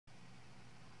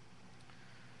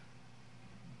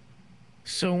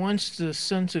So once the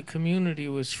sense of community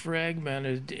was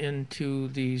fragmented into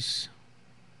these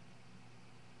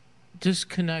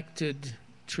disconnected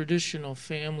traditional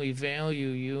family value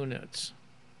units,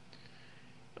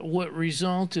 what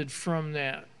resulted from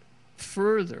that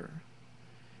further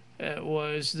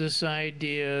was this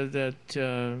idea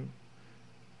that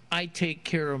I take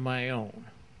care of my own.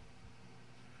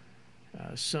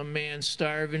 Some man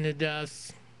starving to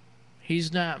death,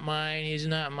 he's not mine, he's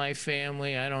not my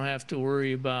family, I don't have to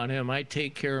worry about him, I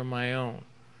take care of my own.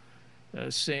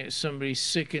 Say somebody's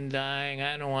sick and dying,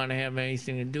 I don't want to have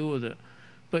anything to do with it.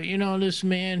 But you know, this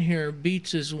man here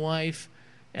beats his wife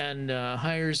and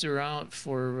hires her out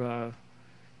for,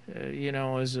 you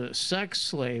know, as a sex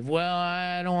slave. Well,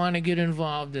 I don't want to get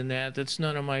involved in that. That's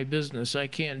none of my business. I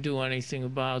can't do anything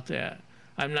about that.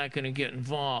 I'm not going to get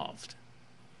involved.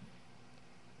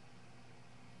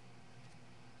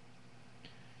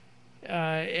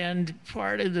 And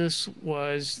part of this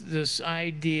was this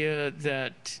idea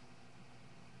that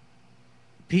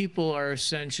people are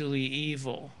essentially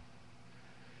evil.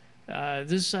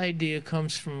 This idea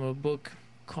comes from a book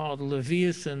called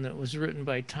Leviathan that was written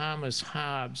by Thomas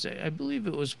Hobbes. I believe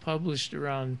it was published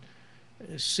around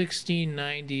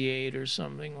 1698 or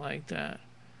something like that.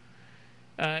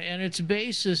 And its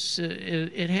basis,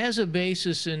 it has a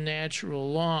basis in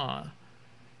natural law.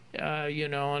 You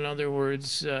know, in other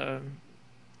words,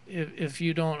 if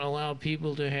you don't allow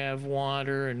people to have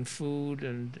water and food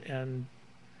and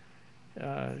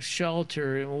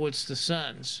shelter, what's the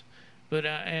sense? But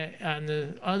on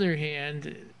the other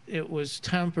hand, it was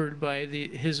tempered by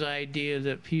his idea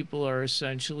that people are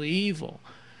essentially evil.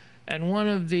 And one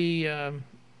of the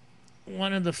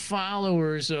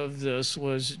followers of this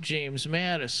was James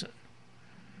Madison.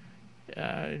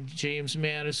 James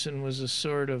Madison was a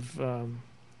sort of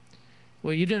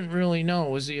well, you didn't really know.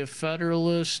 Was he a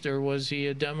Federalist or was he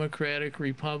a Democratic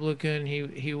Republican?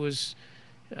 He's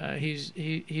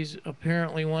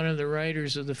apparently one of the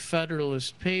writers of the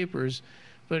Federalist Papers,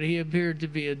 but he appeared to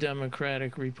be a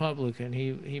Democratic Republican.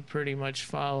 He pretty much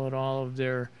followed all of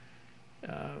their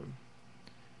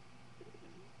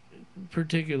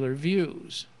particular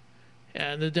views.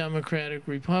 And the Democratic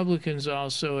Republicans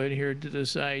also adhered to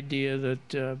this idea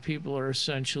that people are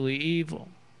essentially evil.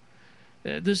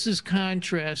 This is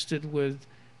contrasted with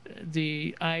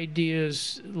the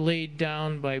ideas laid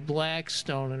down by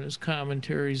Blackstone in his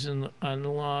commentaries on the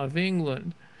law of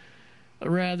England.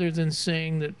 Rather than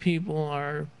saying that people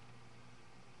are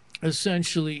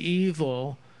essentially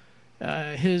evil,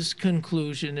 his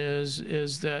conclusion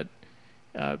is that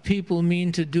people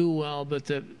mean to do well, but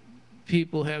that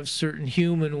people have certain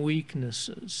human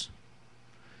weaknesses.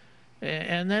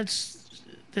 And that's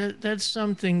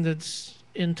something that's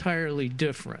entirely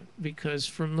different, because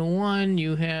from the one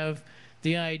you have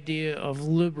the idea of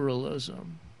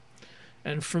liberalism,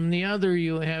 and from the other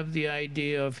you have the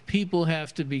idea of people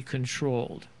have to be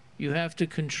controlled. You have to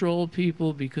control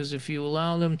people because if you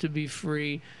allow them to be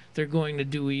free, they're going to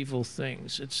do evil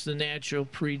things. It's the natural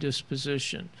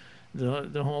predisposition.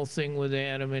 The whole thing with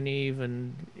Adam and Eve,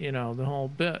 and you know, the whole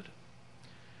bit.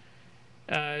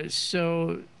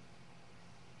 So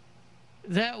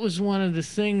that was one of the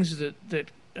things that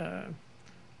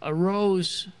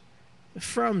arose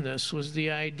from this, was the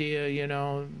idea, you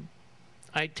know,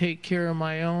 I take care of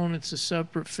my own, it's a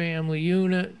separate family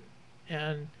unit,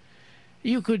 and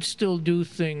you could still do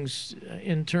things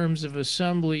in terms of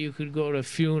assembly. You could go to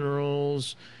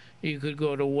funerals, you could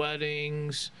go to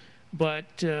weddings,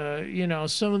 but, you know,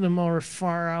 some of the more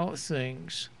far out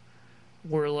things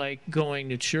were like going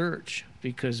to church,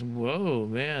 because, whoa,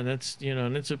 man, that's, you know,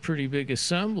 that's a pretty big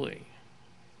assembly.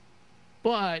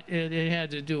 But it had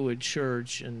to do with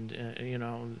church and, you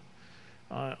know,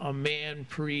 a man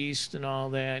priest and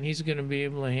all that, and he's going to be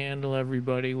able to handle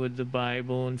everybody with the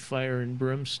Bible and fire and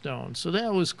brimstone. So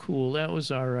that was cool. That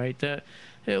was all right. That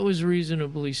it was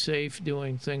reasonably safe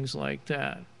doing things like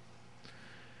that.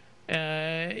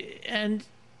 And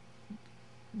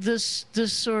this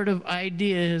sort of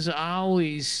idea has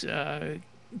always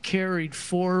carried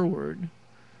forward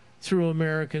through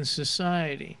American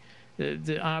society.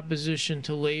 The opposition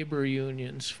to labor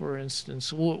unions, for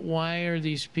instance. Why are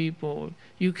these people...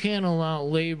 You can't allow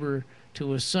labor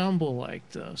to assemble like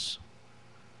this.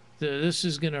 This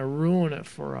is going to ruin it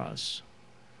for us.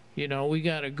 You know, we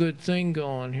got a good thing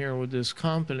going here with this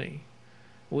company.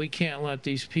 We can't let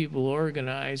these people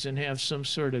organize and have some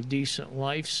sort of decent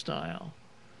lifestyle.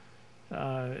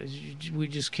 We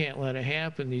just can't let it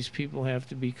happen. These people have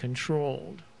to be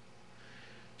controlled.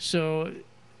 So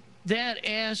that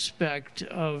aspect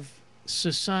of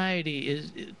society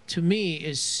is, to me,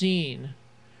 is seen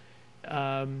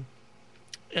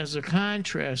as a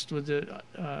contrast with the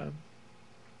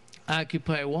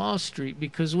Occupy Wall Street,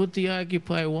 because what the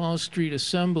Occupy Wall Street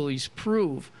assemblies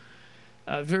prove,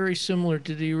 very similar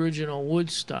to the original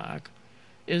Woodstock,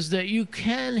 is that you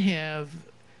can have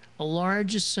a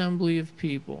large assembly of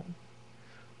people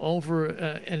over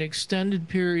an extended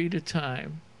period of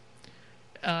time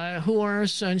who are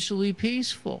essentially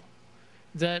peaceful.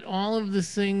 That all of the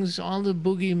things, all the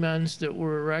boogeymen that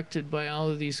were erected by all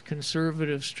of these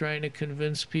conservatives trying to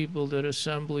convince people that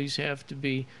assemblies have to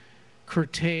be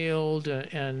curtailed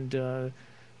and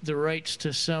the rights to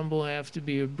assemble have to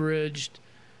be abridged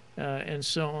and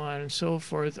so on and so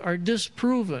forth, are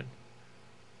disproven.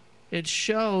 It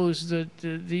shows that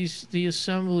the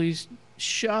assemblies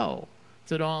show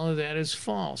that all of that is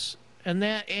false. And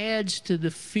that adds to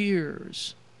the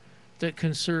fears that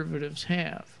conservatives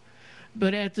have.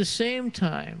 But at the same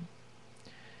time,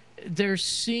 they're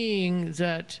seeing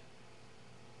that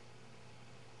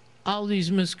all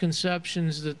these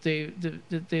misconceptions that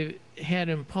they had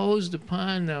imposed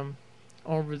upon them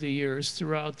over the years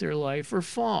throughout their life are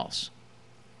false.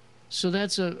 So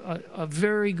that's a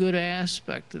very good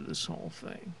aspect of this whole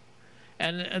thing.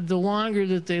 And the longer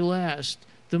that they last,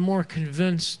 the more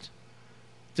convinced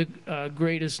the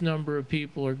greatest number of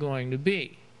people are going to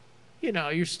be. You know,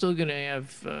 you're still going to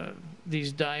have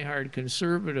these diehard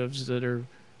conservatives that are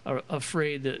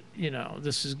afraid that, you know,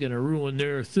 this is going to ruin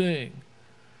their thing.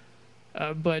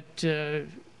 But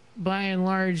by and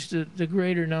large, the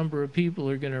greater number of people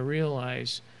are going to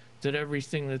realize that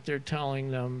everything that they're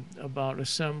telling them about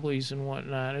assemblies and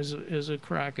whatnot is a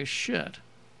crock of shit.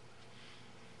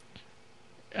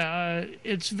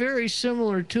 It's very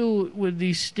similar, too, with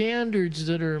these standards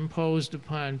that are imposed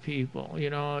upon people.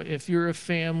 You know, if you're a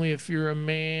family, if you're a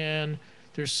man,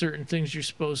 there's certain things you're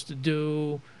supposed to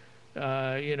do.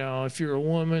 You know, if you're a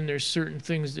woman, there's certain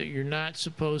things that you're not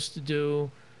supposed to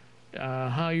do.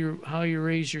 How you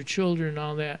raise your children and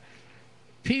all that.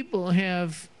 People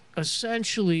have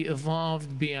essentially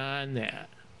evolved beyond that.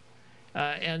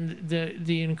 And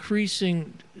the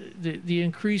increasing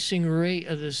rate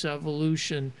of this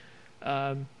evolution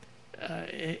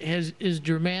is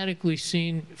dramatically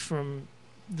seen from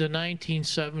the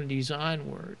 1970s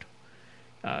onward.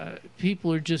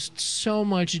 People are just so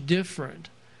much different.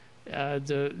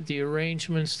 The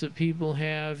arrangements that people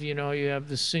have, you know, you have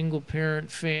the single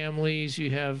parent families,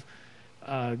 you have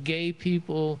gay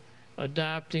people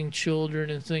adopting children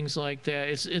and things like that.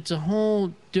 It's a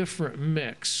whole different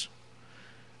mix.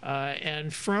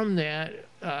 And from that,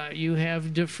 you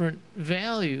have different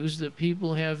values that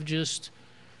people have just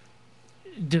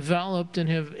developed and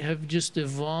have just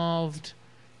evolved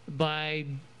by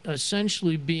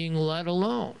essentially being let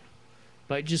alone,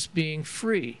 by just being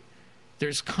free.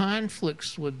 There's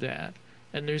conflicts with that,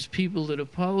 and there's people that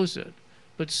oppose it,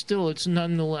 but still it's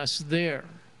nonetheless there.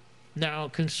 Now,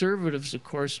 conservatives, of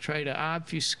course, try to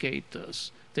obfuscate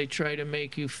this. They try to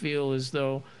make you feel as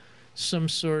though some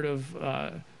sort of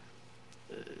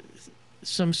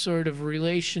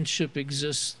relationship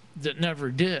exists that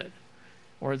never did,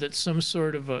 or that some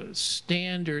sort of a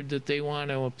standard that they want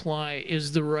to apply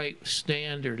is the right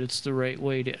standard, it's the right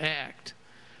way to act.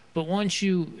 But once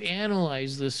you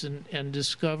analyze this and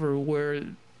discover where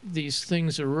these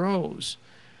things arose,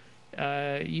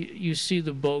 you see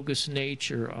the bogus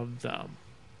nature of them.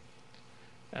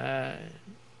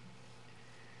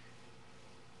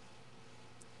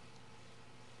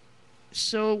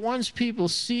 So once people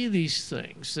see these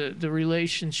things, the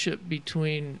relationship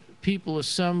between people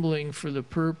assembling for the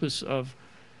purpose of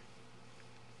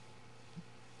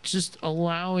just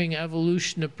allowing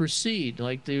evolution to proceed,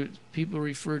 like people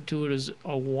refer to it as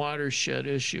a watershed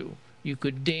issue. You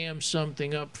could dam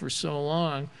something up for so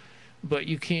long, but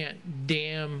you can't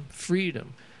dam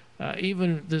freedom.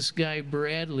 Even this guy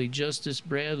Bradley, Justice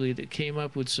Bradley, that came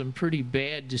up with some pretty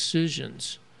bad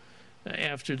decisions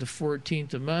after the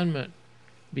 14th Amendment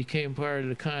became part of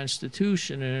the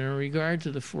Constitution, and in regard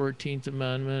to the 14th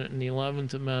Amendment and the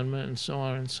 11th Amendment and so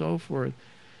on and so forth,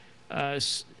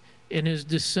 in his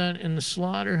dissent in the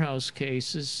slaughterhouse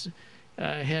cases,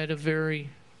 had a very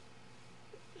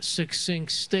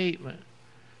succinct statement.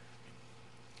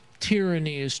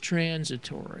 Tyranny is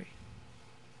transitory.